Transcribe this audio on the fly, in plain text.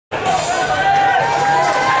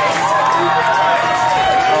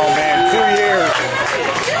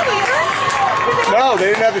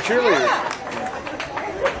cheerleaders.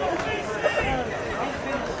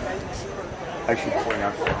 I should point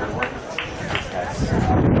out to everyone,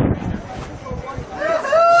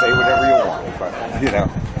 say whatever you want, but, you know.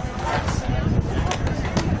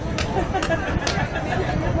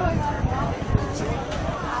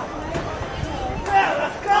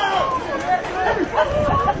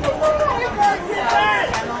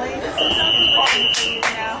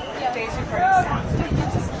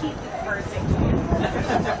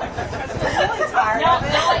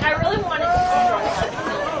 I really wanted to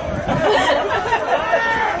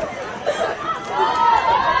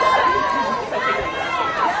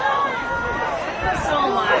so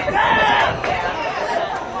much.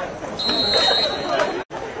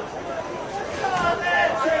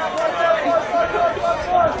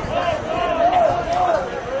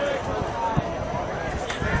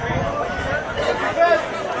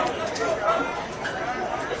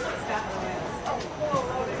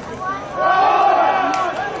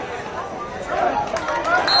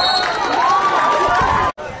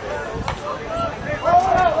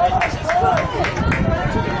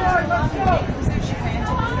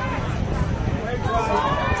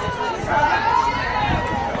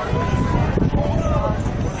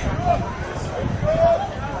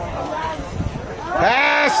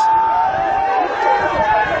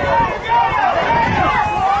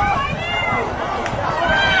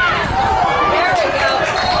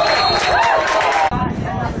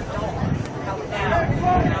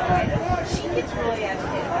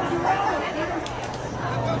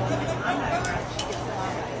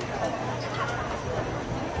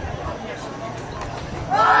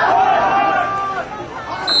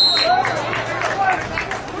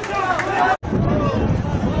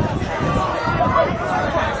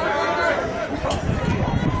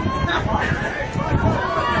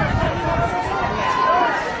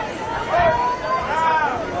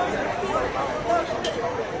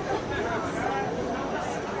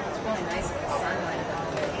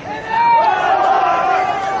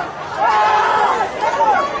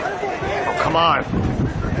 Come on.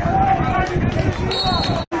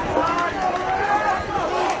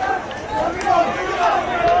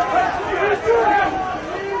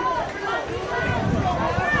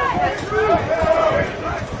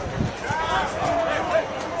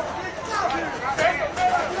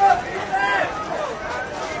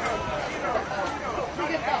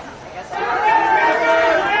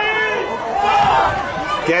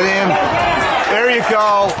 Get in. There you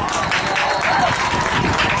go.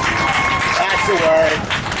 That's the word.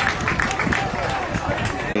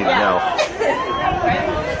 No.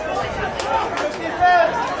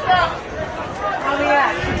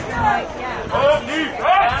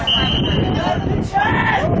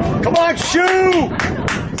 Come on, SHU!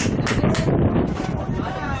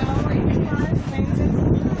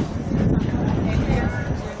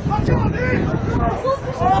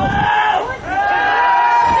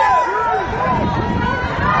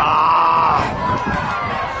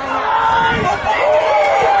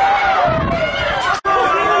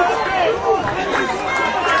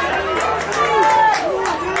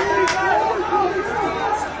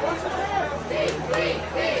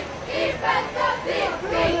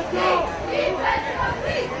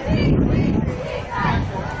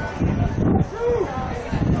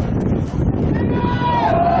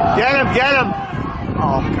 Get him!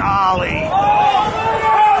 Oh, golly!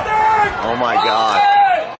 Oh, my God.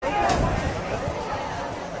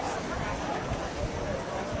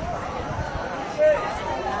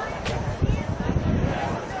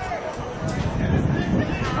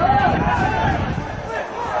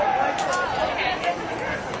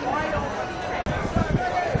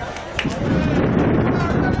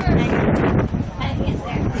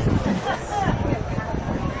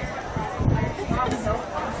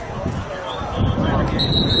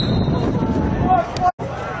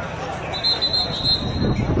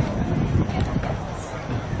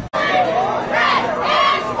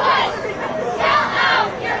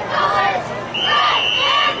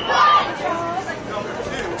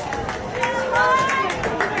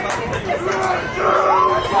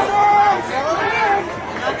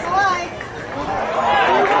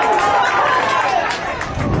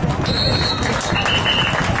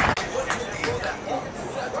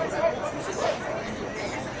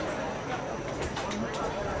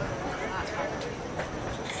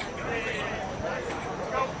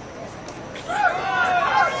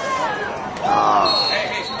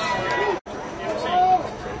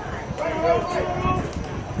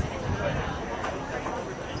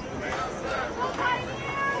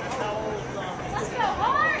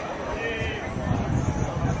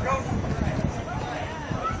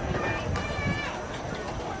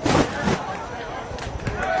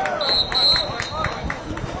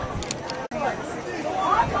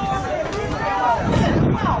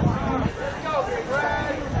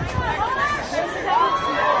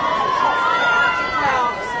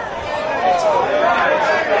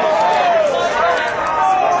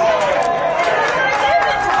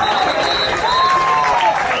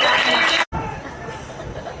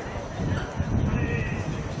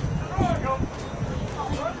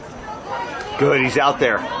 Good, he's out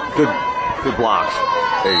there. Good blocks.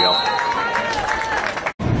 There you go.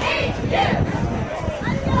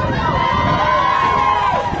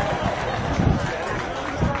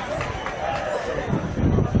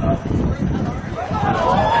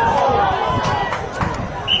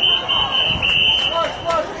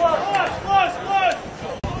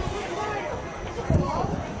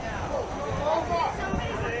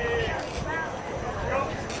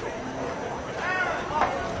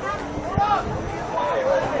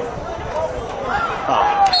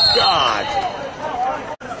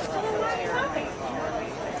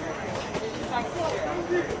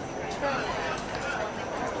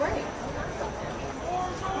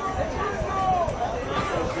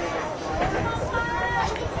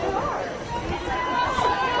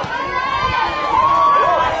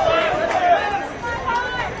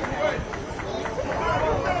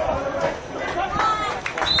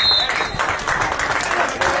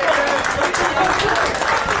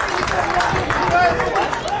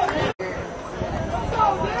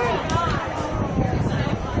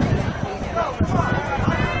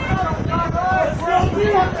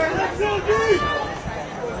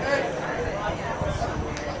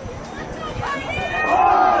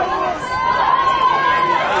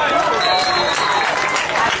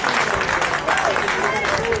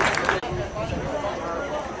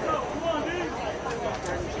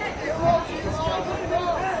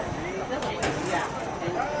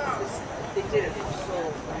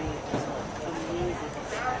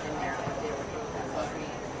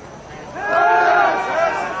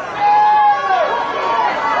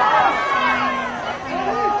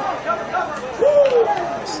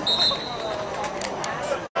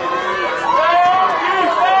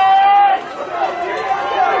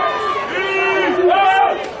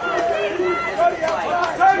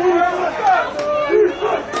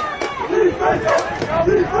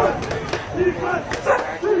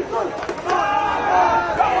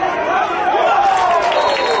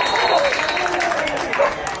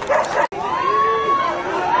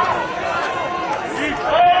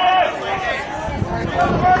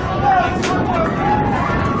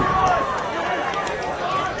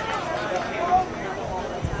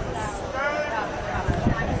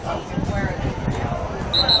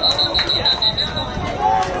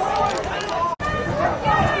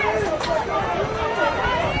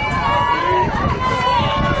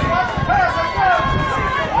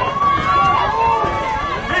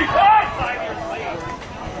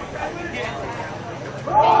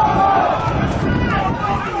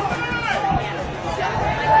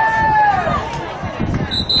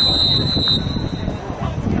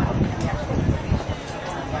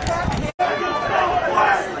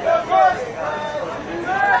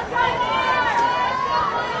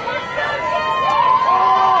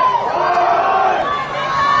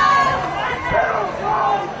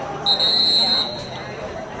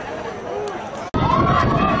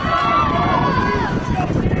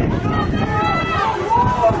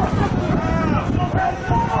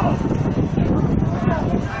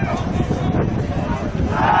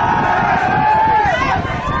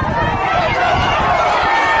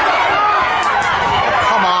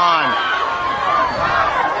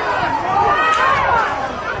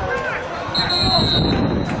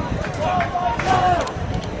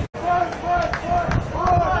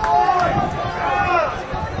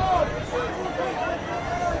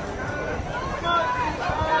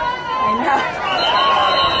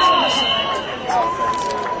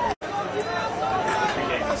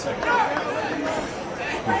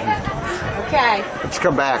 Okay. Let's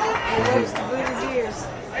come back. There's the Buddha's ears.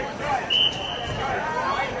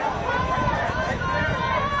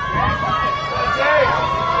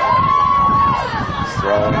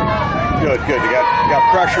 Throwing. Good. You got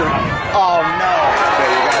pressure. Oh no. Okay,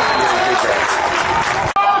 you got good there.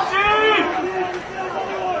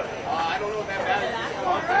 I don't know what that matters.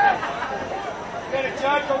 Get it,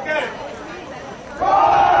 Judge. Go get it.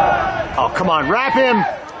 Oh, come on. Wrap him.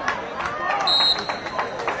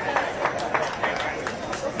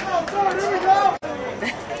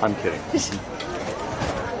 I'm kidding.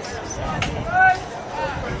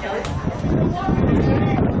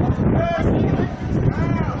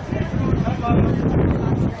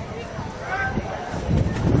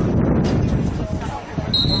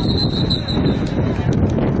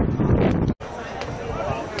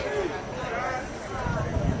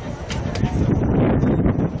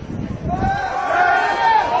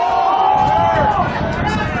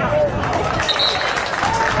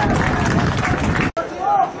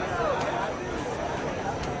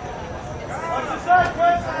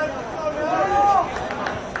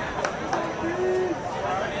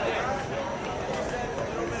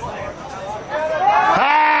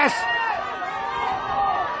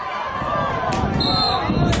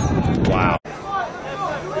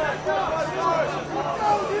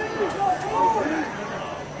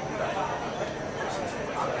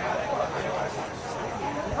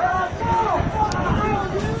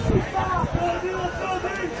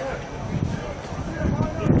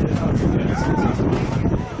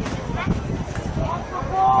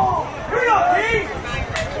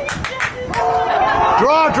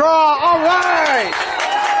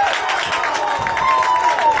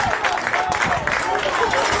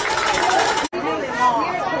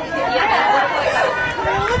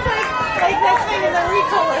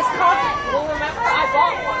 Coca-Cola is coffee. Well, remember, I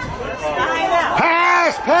bought one. I know.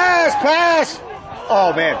 Pass, pass, pass.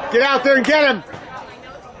 Oh, man. Get out there and get him.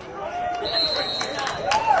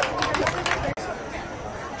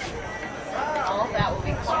 All of that will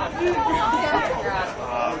be coffee.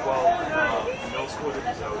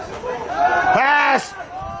 Pass.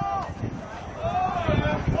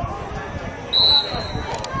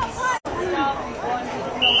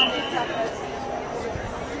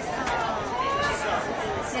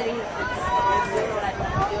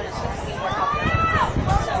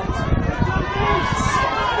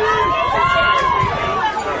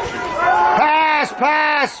 Pass,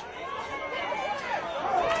 pass.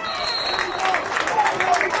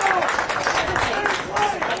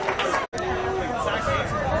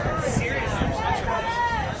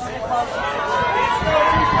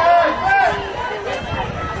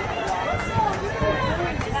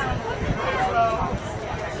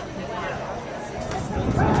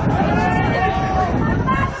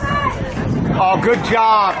 Oh, good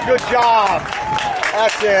job. Good job.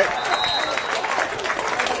 That's it.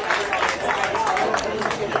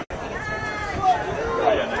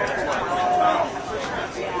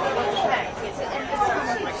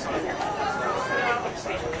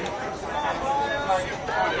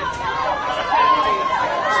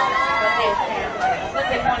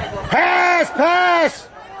 Pass, pass.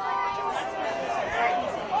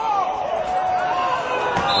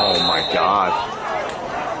 Oh my God.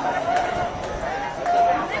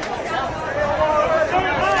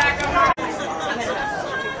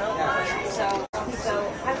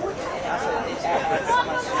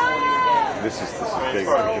 This is big.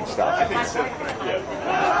 We can stop. I think so. Yeah.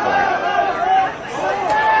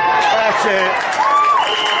 That's it.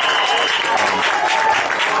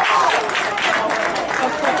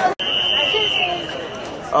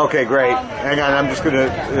 Okay, great. Hang on, I'm just going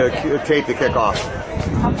to tape the kickoff.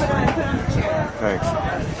 I'll put it on the chair. Thanks.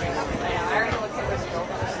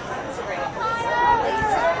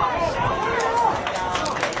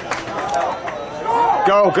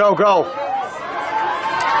 Go, go, go.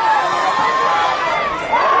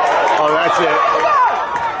 Oh, that's it.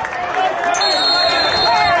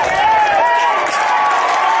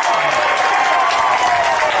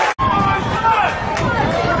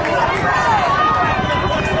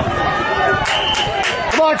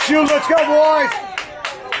 Come on, SHU, let's go, boys.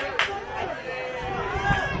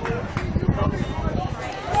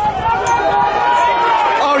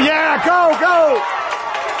 Oh, yeah, go, go.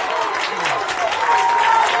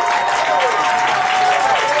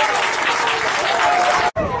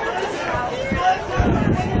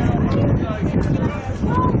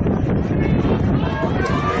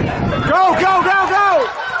 Go, go, go, go!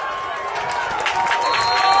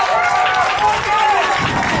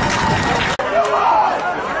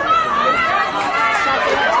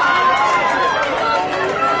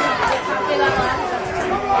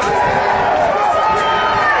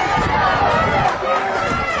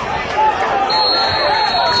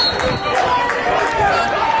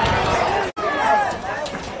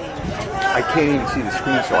 I can't even see the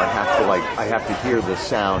screen, so I have to hear the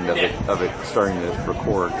sound of it starting to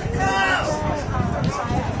record.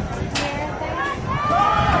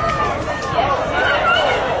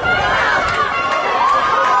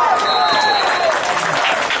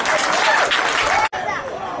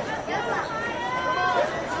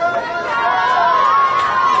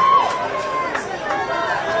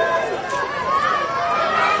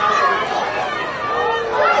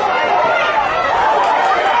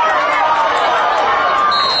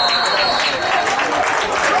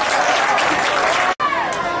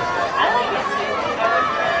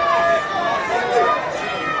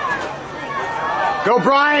 Go,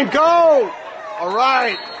 Brian, go! All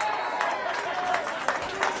right.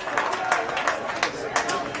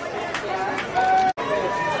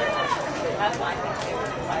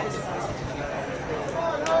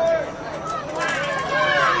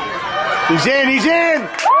 He's in, he's in! There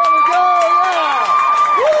we go, yeah!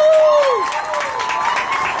 Woo!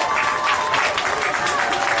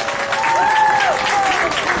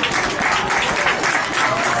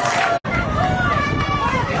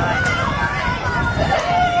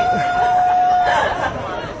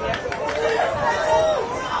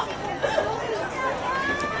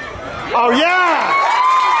 Oh, yeah!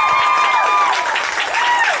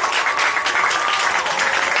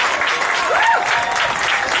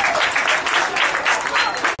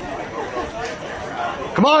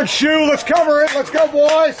 Come on, SHU, let's cover it. Let's go,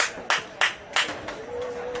 boys.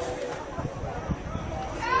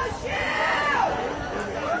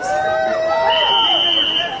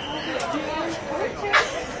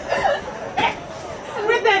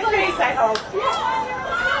 With that face, I hope.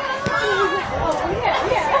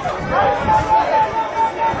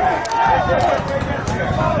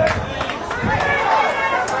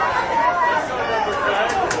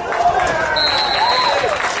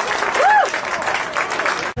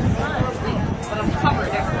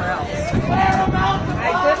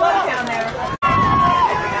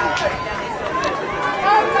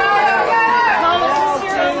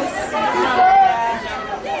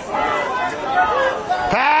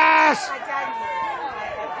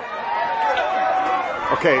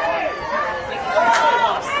 Okay.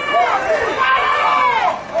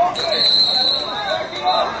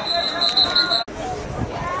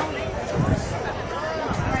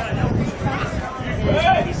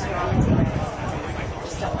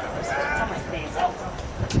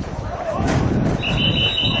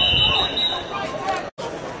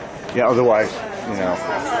 Yeah, otherwise, you know,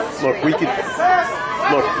 look, we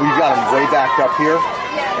got him way backed up here,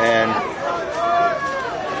 and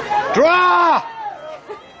draw!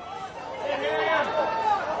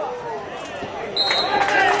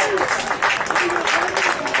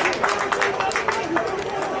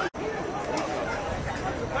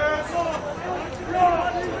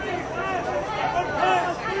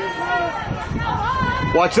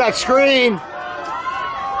 Watch that screen!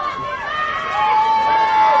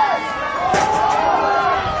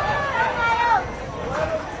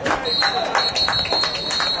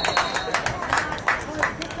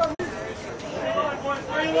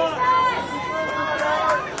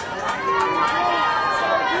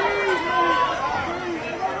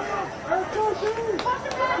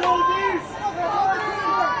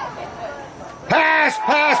 Pass,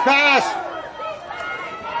 pass, pass!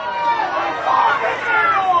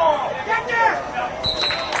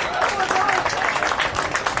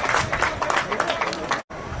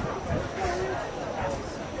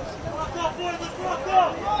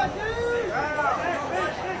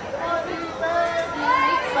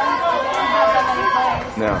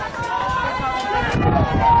 No.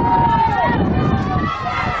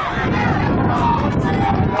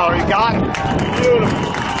 Oh, you got it. Beautiful.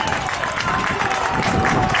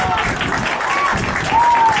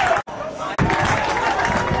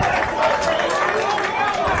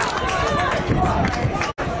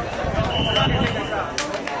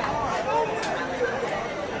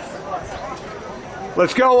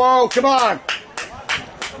 Let's go, O. Come on.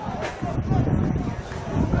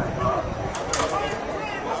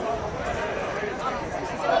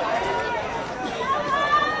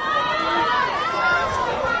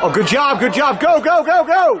 Oh, good job, good job. Go, go, go,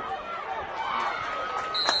 go.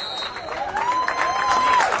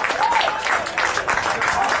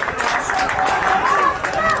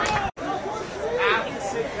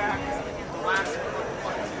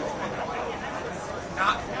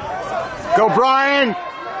 Go, Brian.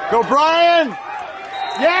 Go, Brian.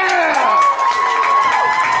 Yeah.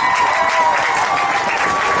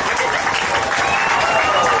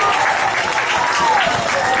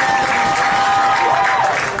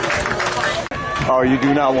 Oh, you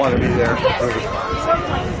do not want to be there.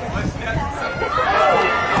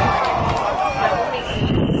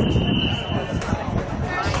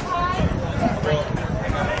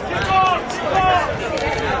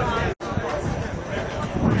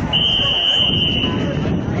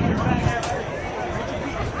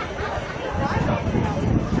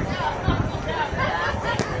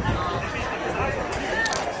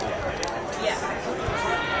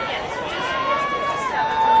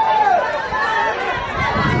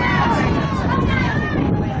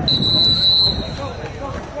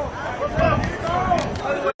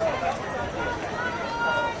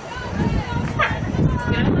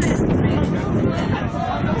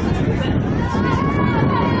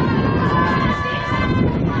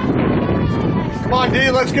 Come on,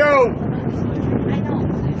 D, let's go.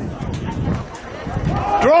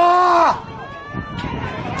 Draw!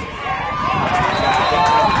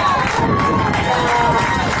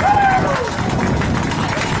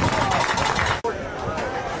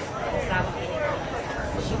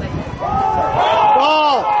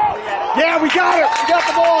 Ball! Yeah, we got it! We got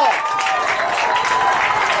the ball!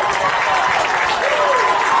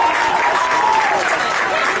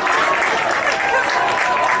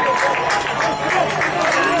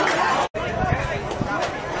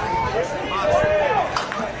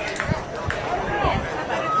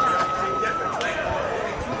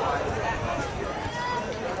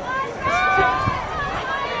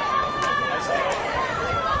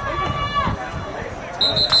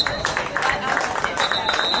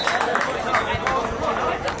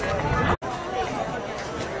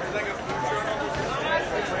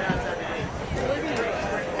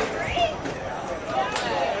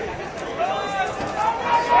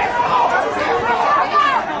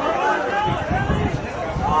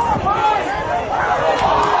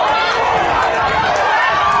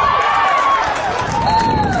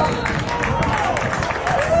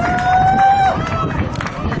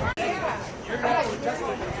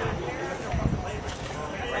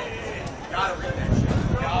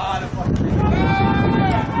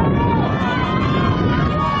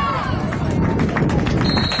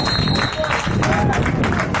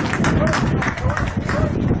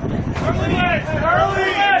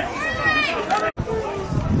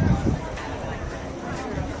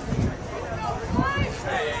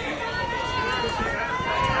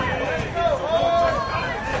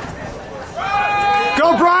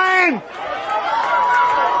 Go, Brian!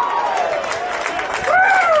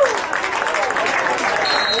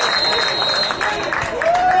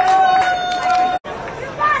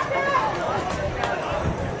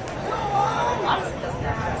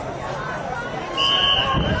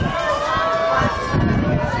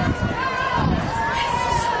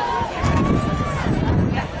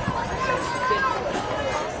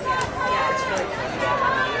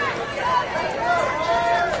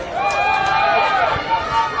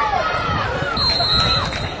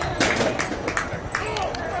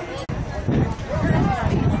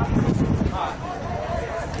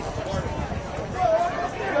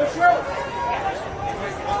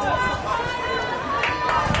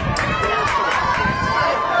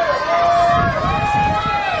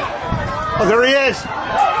 Oh, there he is. Oh,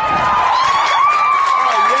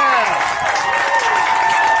 yeah.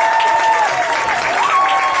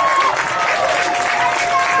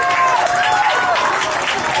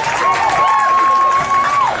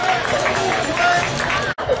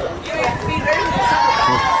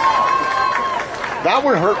 That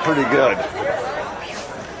one hurt pretty good.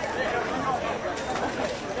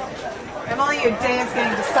 Emily, your day is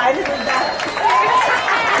getting decidedly better.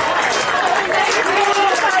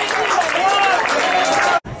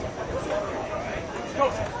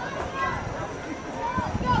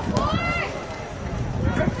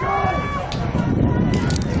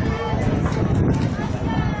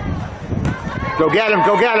 Go get him,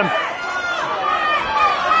 go get him.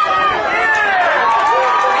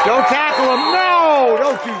 Don't tackle him. No,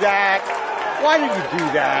 don't do that. Why did you do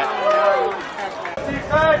that?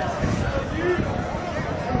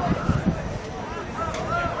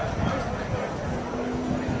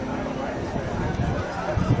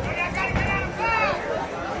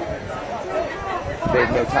 They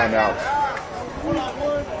have no timeouts.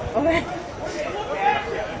 Okay.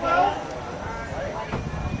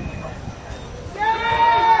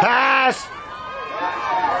 Pass!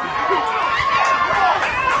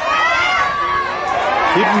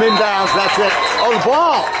 Keep him in bounds, that's it. Oh, the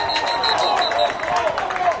ball!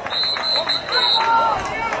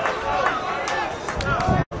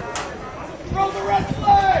 Throw the red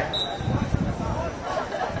flag!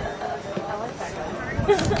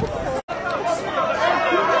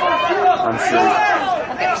 I'm sure.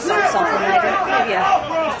 I'll get yourself something later. Yeah.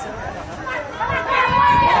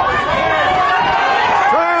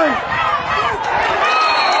 Turn!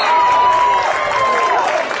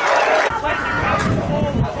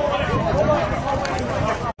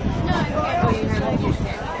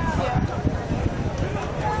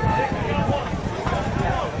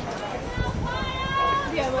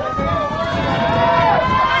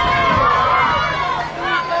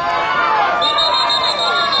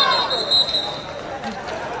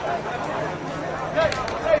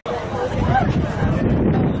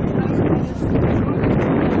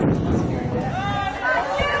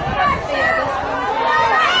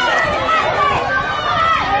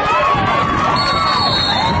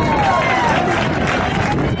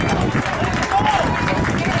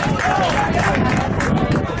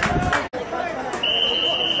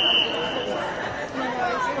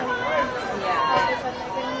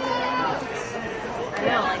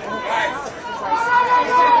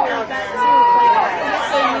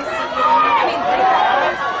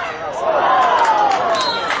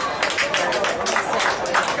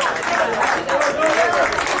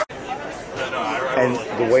 And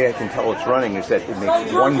the way I can tell it's running is that it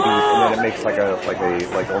makes one beep and then it makes like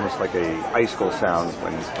almost like a icicle sound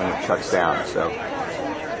when it shuts down. So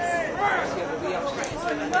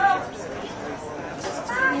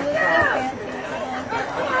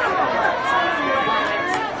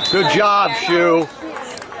good job, SHU.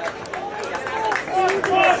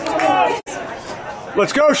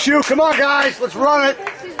 Let's go, SHU. Come on, guys. Let's run it.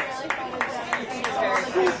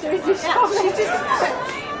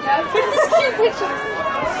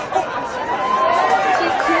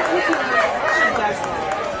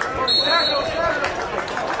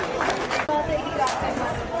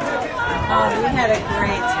 Oh, we had a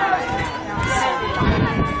great time.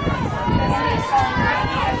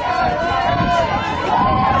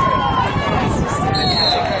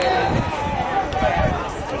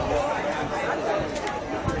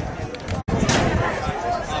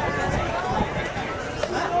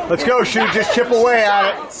 Let's go, SHU. Just chip away at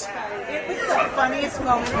it. It was the funniest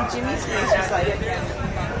moment, and Jimmy's face was like,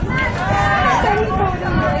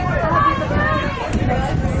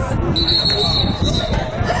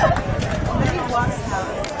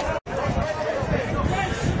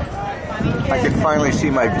 I can finally see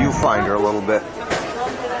my viewfinder a little bit.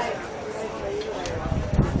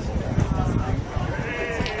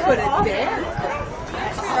 put it there.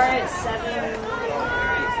 started at 7.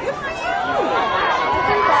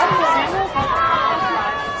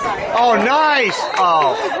 Oh, nice!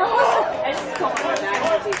 Oh.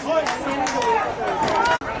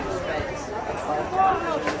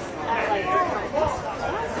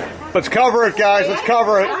 Let's cover it, guys. Let's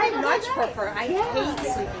cover it. I much prefer. I hate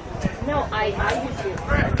sleeping. No, I do too.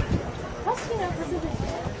 Plus, you know, because of the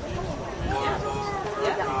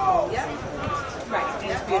Yeah. Right.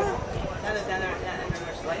 It's beautiful. And they're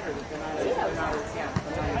much lighter, but they're not as,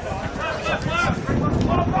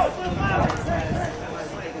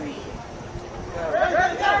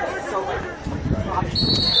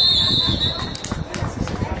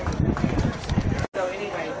 So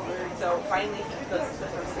anyway, so finally the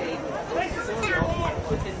first aid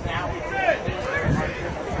within now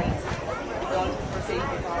going to first aid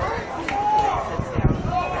with all sits down.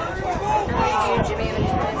 Jimmy and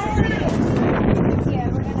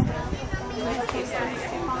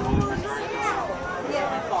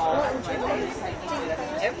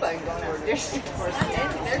Everybody going out.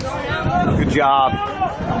 They're going out. Good job.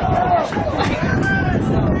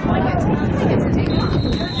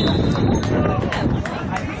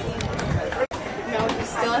 no, he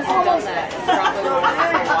still hasn't done that. Probably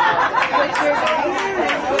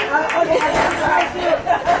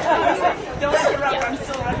Don't interrupt. I'm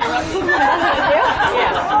still running.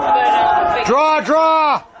 yeah, but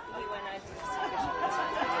Draw!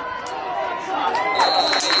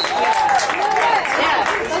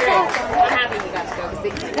 I'm happy you got to go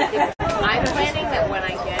because I'm planning that when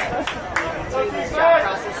I get through this job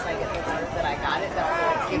process and I get the word that I got it, that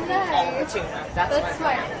I'll give you all the tuna. That's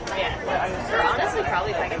my plan. Yeah. Or honestly,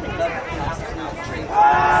 probably if I get the tuna, I'll trade.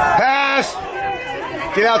 Pass!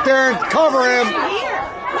 Get out there and cover him.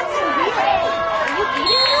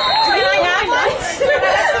 Can I have one?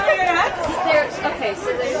 There's okay, so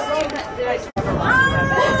there's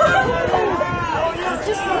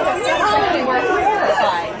just really were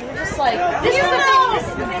horrified. You were just like, this is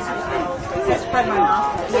the thing. I spread my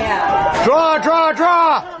mouth. Yeah. Draw! And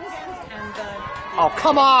Oh,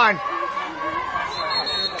 come on!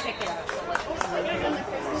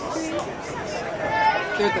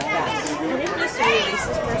 they're the best. Did you just release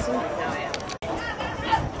this person? No, yeah.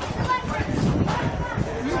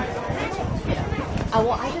 Oh,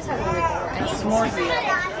 well, I just have to read more. And it's more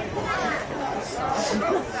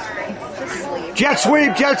just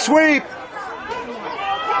sleep. Jet sweep!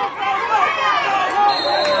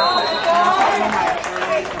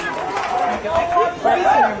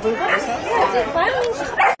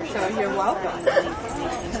 So you're welcome.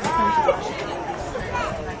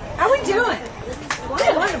 How we doing?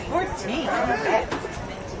 21-14.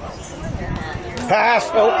 Pass!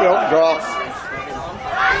 Oh, draw.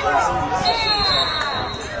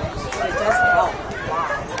 It does help.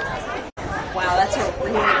 Wow,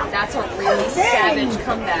 that's a really savage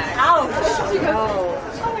comeback. Ouch! No.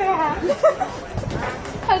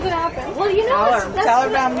 How did it happen? Well, you know, Tell her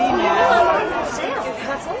about me now.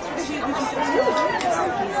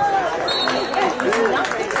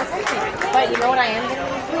 But you know what I am going to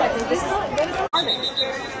do? I think this is going to be harder.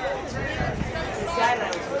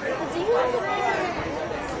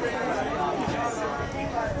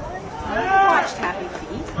 I watched Happy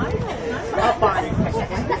Feet. Up on it. Are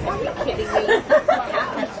you kidding me?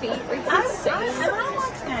 Happy feet? Are you insane? I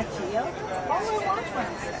watch Nat Geo. All I watch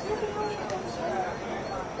Wednesday.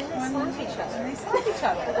 And they slap each other. And they slap each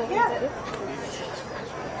other. Yeah.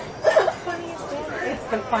 It's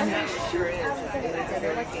the funniest. Sure is.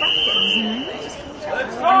 They're like practice.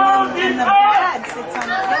 And the bad sits on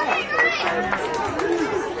the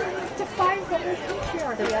Defies the whole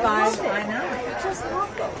patriarchy. Defies, I know. Just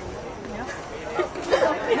love them.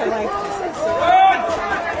 I like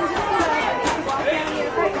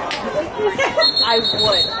I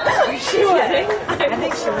would. She would. I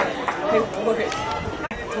think she would. They would.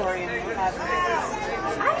 Victorian has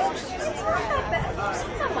It's not that bad. It's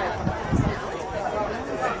not my fault.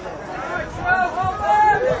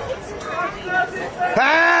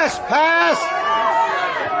 Pass!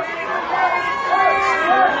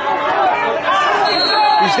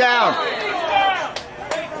 He's down.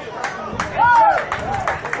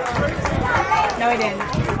 No, he didn't.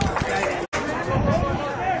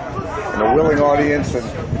 And a willing audience, and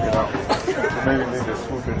maybe need to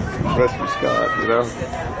swoop in and rescue Scott.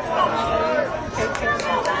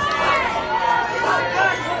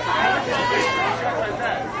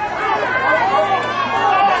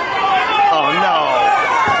 Oh no!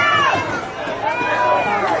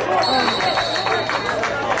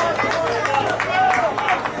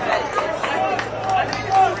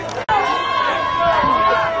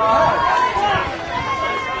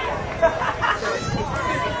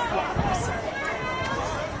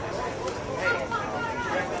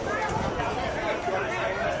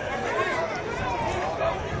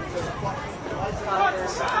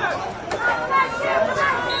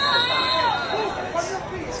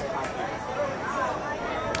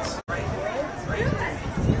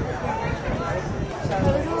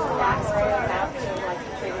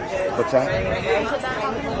 What's that?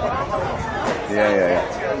 Yeah.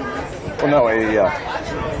 Well, no,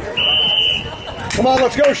 come on,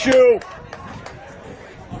 let's go, SHU!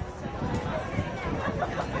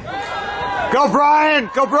 Go, Brian!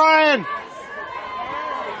 Go, Brian!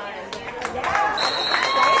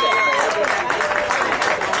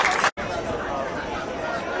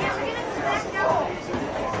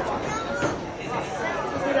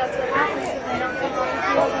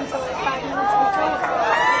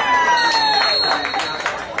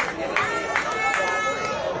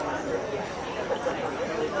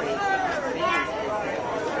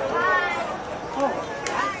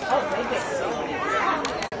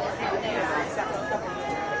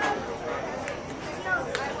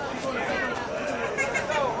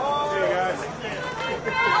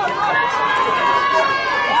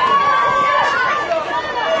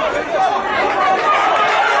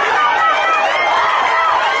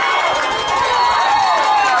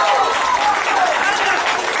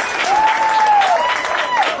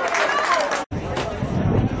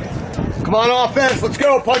 Come on, offense. Let's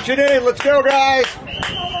go. Punch it in. Let's go, guys.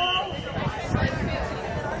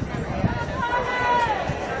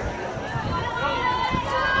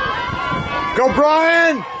 Go,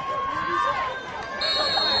 Brian.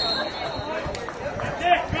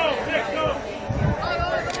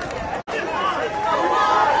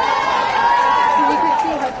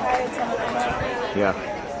 Yeah.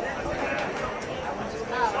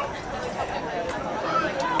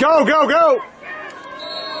 Go, go, go.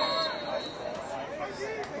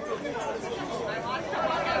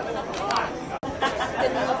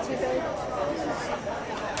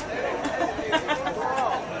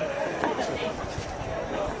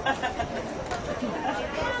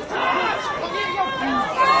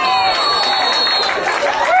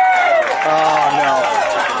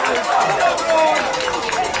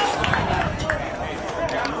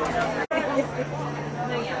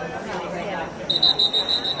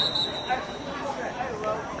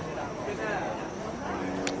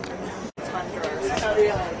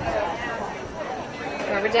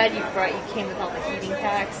 Remember, Dad, you came with all the heating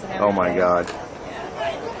packs and everything. Oh my God.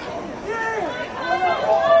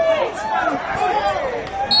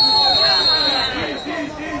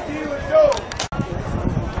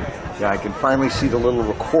 Yeah, I can finally see the little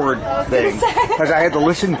record thing because I had to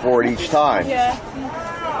listen for it each time. Yeah.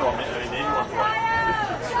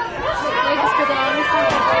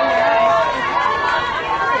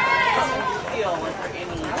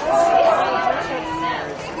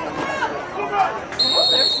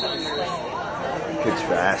 Kid's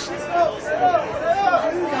fast.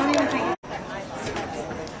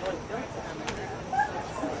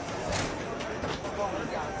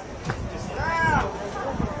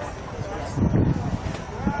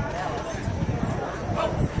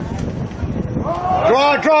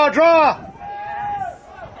 Draw, draw, draw!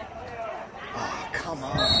 Oh, come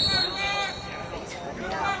on.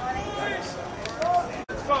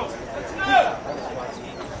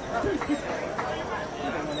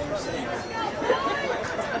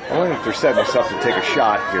 I wonder if they're setting us up to take a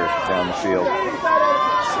shot here down the field.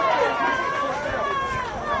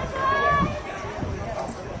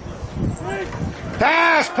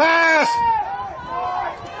 Pass, pass!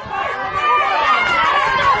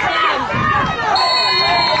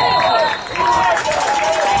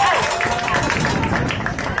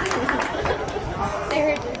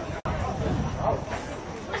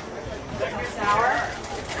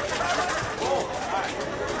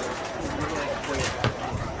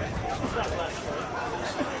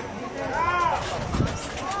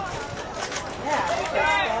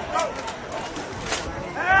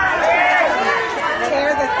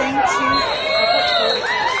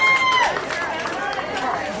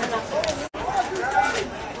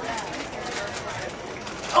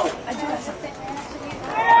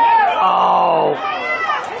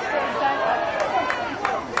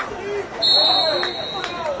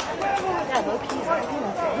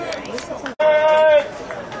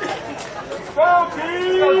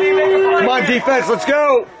 Come on, defense, let's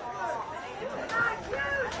go!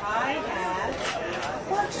 I had a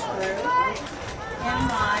corkscrew in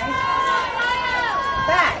my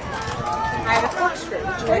bag. I had a corkscrew.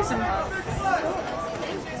 Would you like some?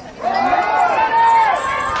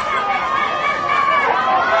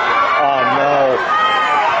 Oh no.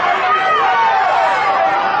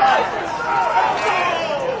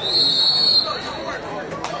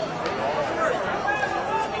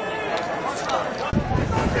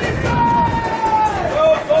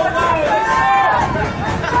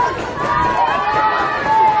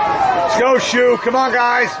 Go, SHU. Come on,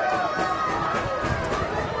 guys.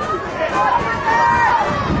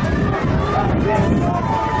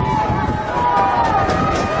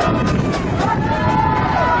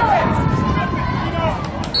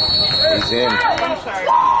 he's in. I'm sorry.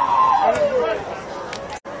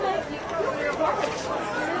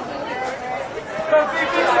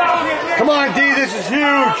 Come on, D, this is huge.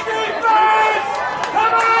 Come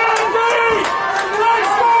on, D!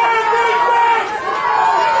 Nice one, defense!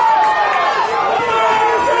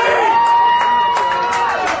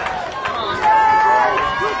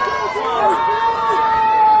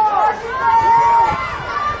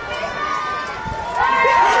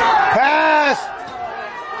 Pass!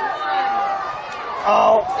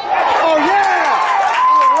 Oh. Oh, yeah!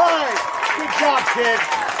 All right. Good job, kid.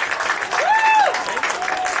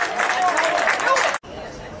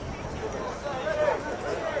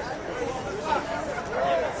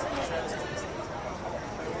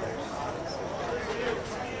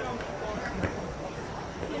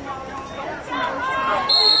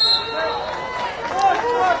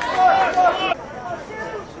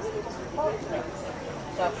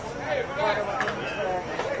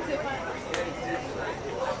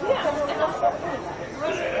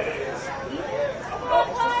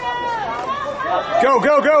 Go,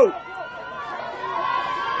 go, go!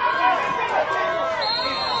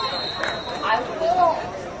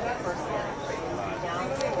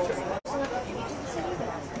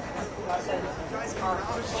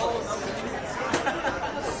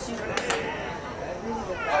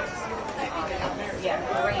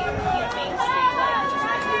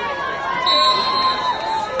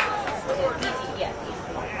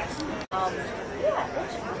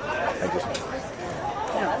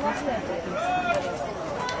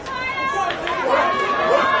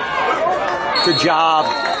 Good job.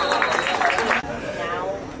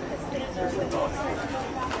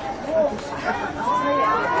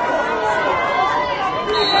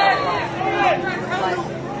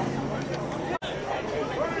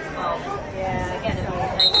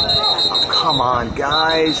 Oh, come on,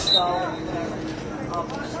 guys.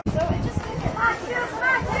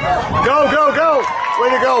 Go, go, go. Way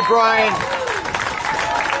to go, Brian.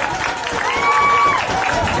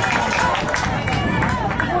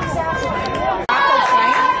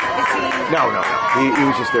 No, no, no. He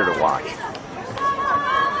was just there to watch.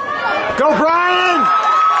 Go, Brian!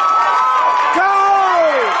 Go!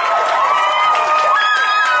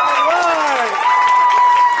 All right.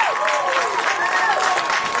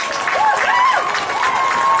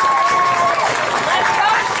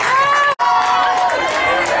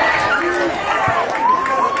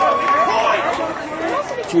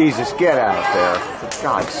 Jesus, get out there, for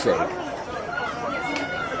God's sake.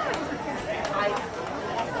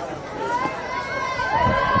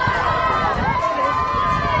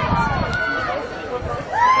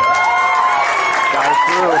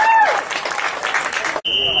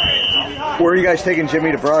 Where are you guys taking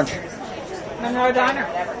Jimmy to brunch? Monroe Diner.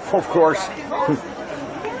 Of course.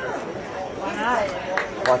 Why not?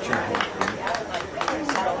 Watching him.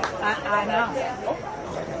 I know.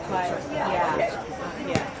 But, yeah.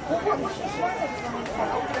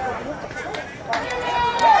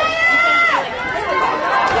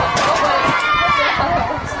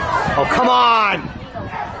 Oh, come on!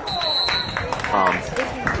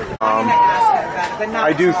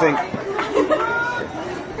 I do think...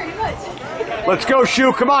 Let's go,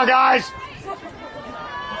 SHU. Come on, guys.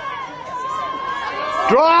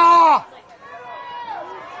 Draw!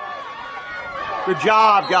 Good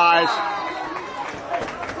job, guys.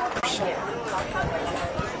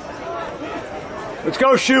 Let's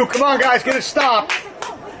go, SHU. Come on, guys. Get it stopped.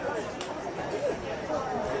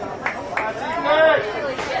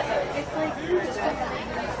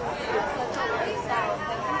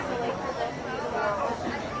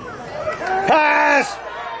 Pass!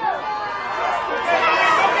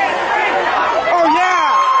 Oh,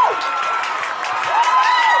 yeah!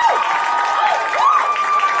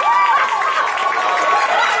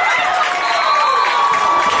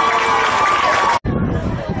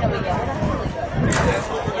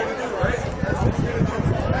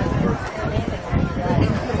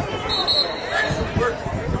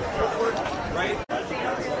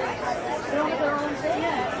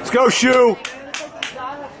 Let's go, SHU!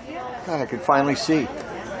 God, I can finally see.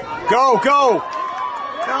 Go, go!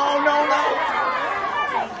 No, no, no!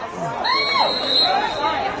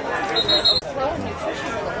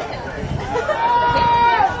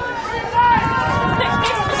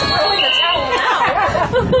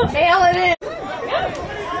 Nail it in.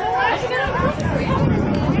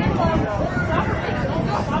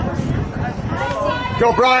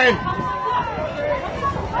 Go, Brian!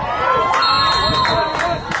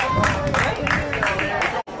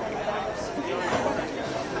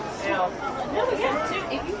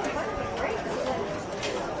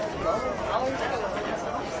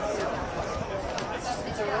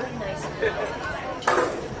 really nice.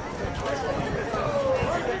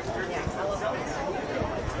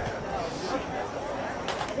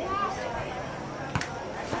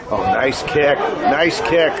 Oh, nice kick. Nice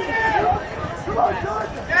kick.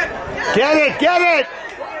 Get it, get it!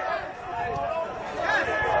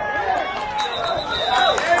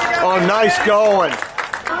 Oh, nice going.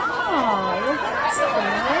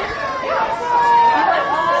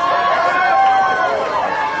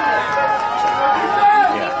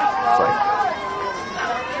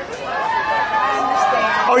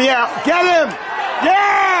 Oh yeah, get him!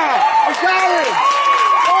 Yeah! I got him!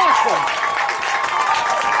 Awesome!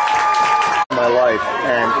 My life,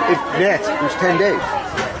 and it was 10 days.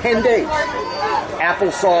 10 days.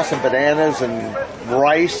 Applesauce and bananas and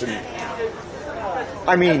rice and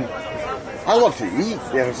I mean, I love to eat.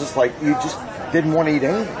 And it's just like you just didn't want to eat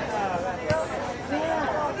anything.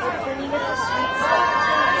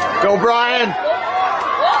 Go, Brian!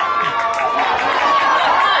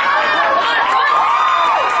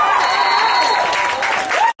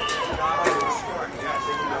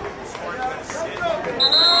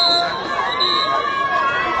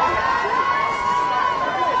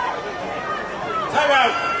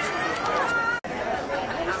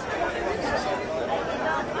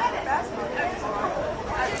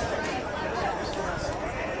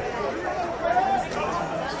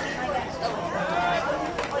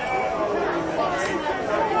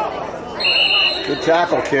 Good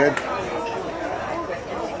tackle, kid.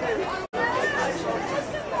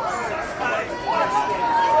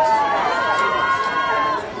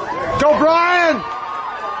 Go, Brian!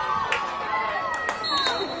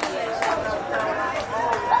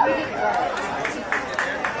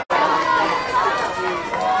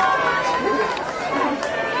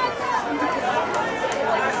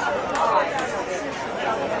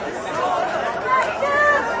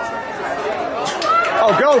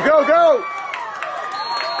 Oh, go, go, go!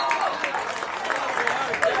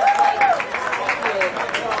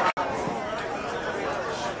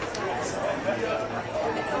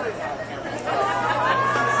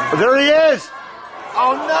 There he is!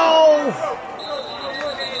 Oh no!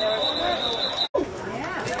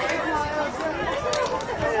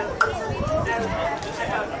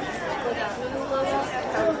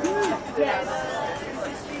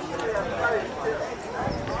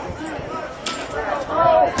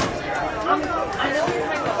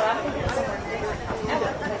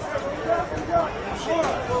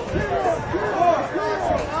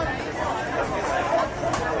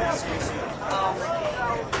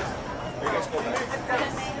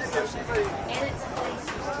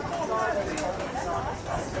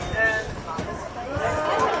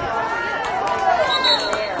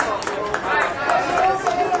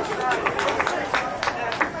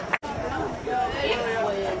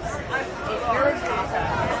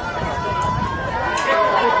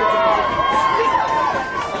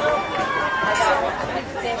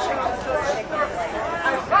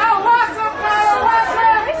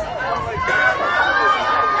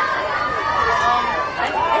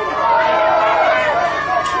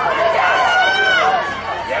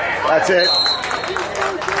 That's it.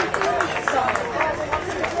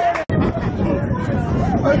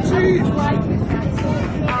 Oh, geez.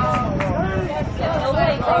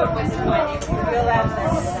 Feel that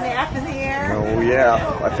snap in the air. Oh,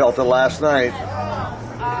 yeah. I felt it last night.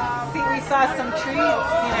 See, we saw some trees,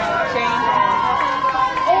 change.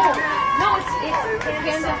 Oh, no, it's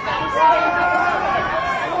hands and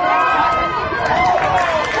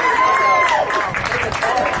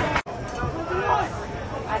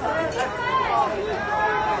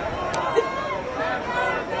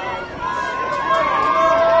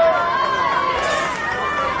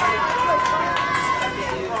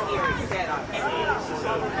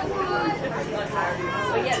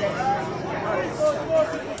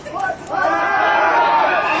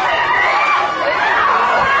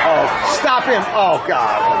Oh, stop him. Oh,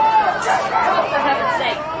 God. for heaven's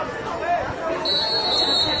sake.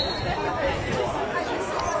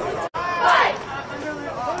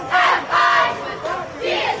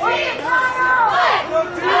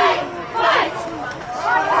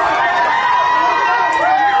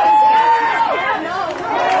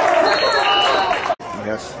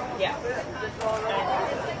 Yes. Yeah.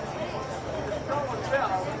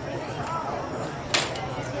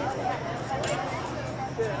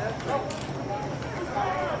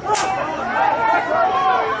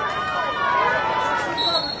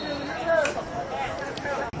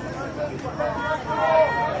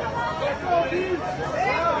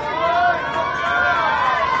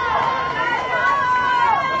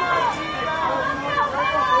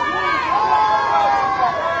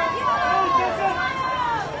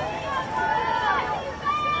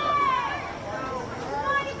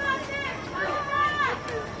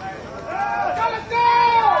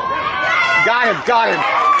 got him.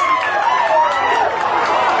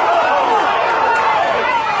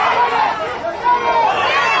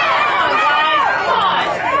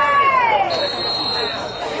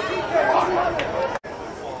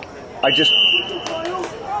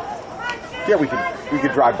 Yeah, we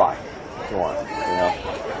could drive by if you want, you know.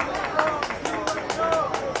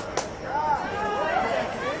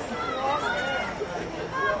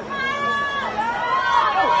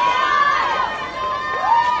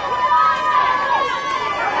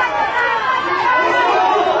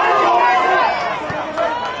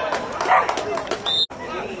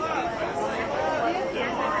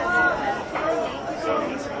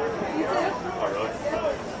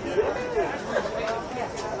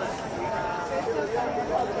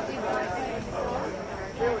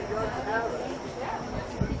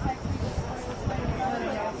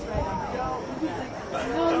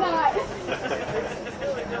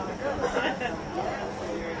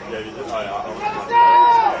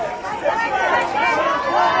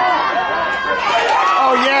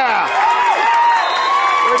 Oh yeah!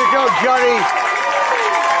 Way to go, Johnny!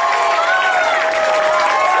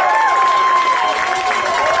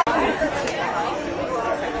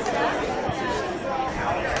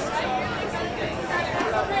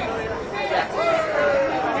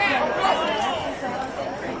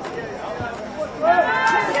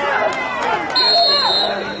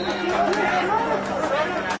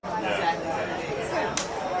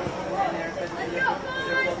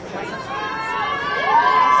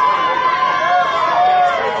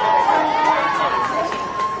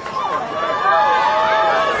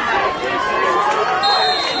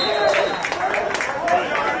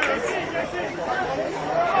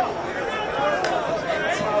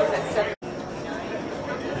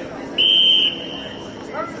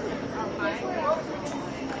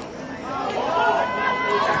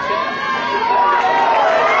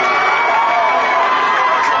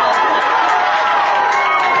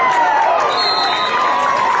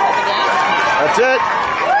 That's it.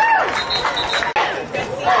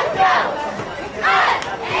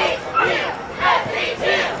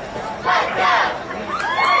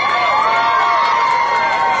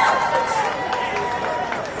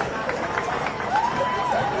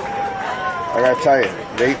 I gotta tell you,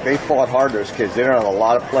 they fought hard, those kids. They don't have a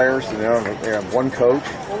lot of players, and they have one coach.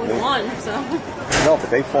 Well, we won, so. No, but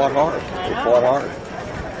they fought hard. They fought hard.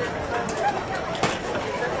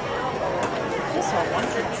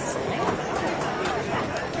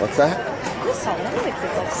 What's that? This all the kids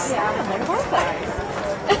like snapping like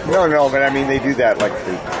hard. No, but I mean they do that like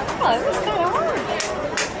the. Oh, it was kind of hard.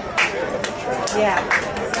 Yeah.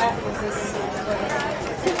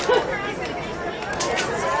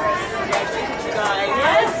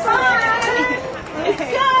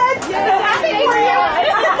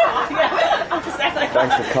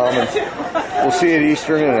 Thanks for coming. We'll see you at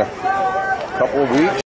Eastern in a couple of weeks.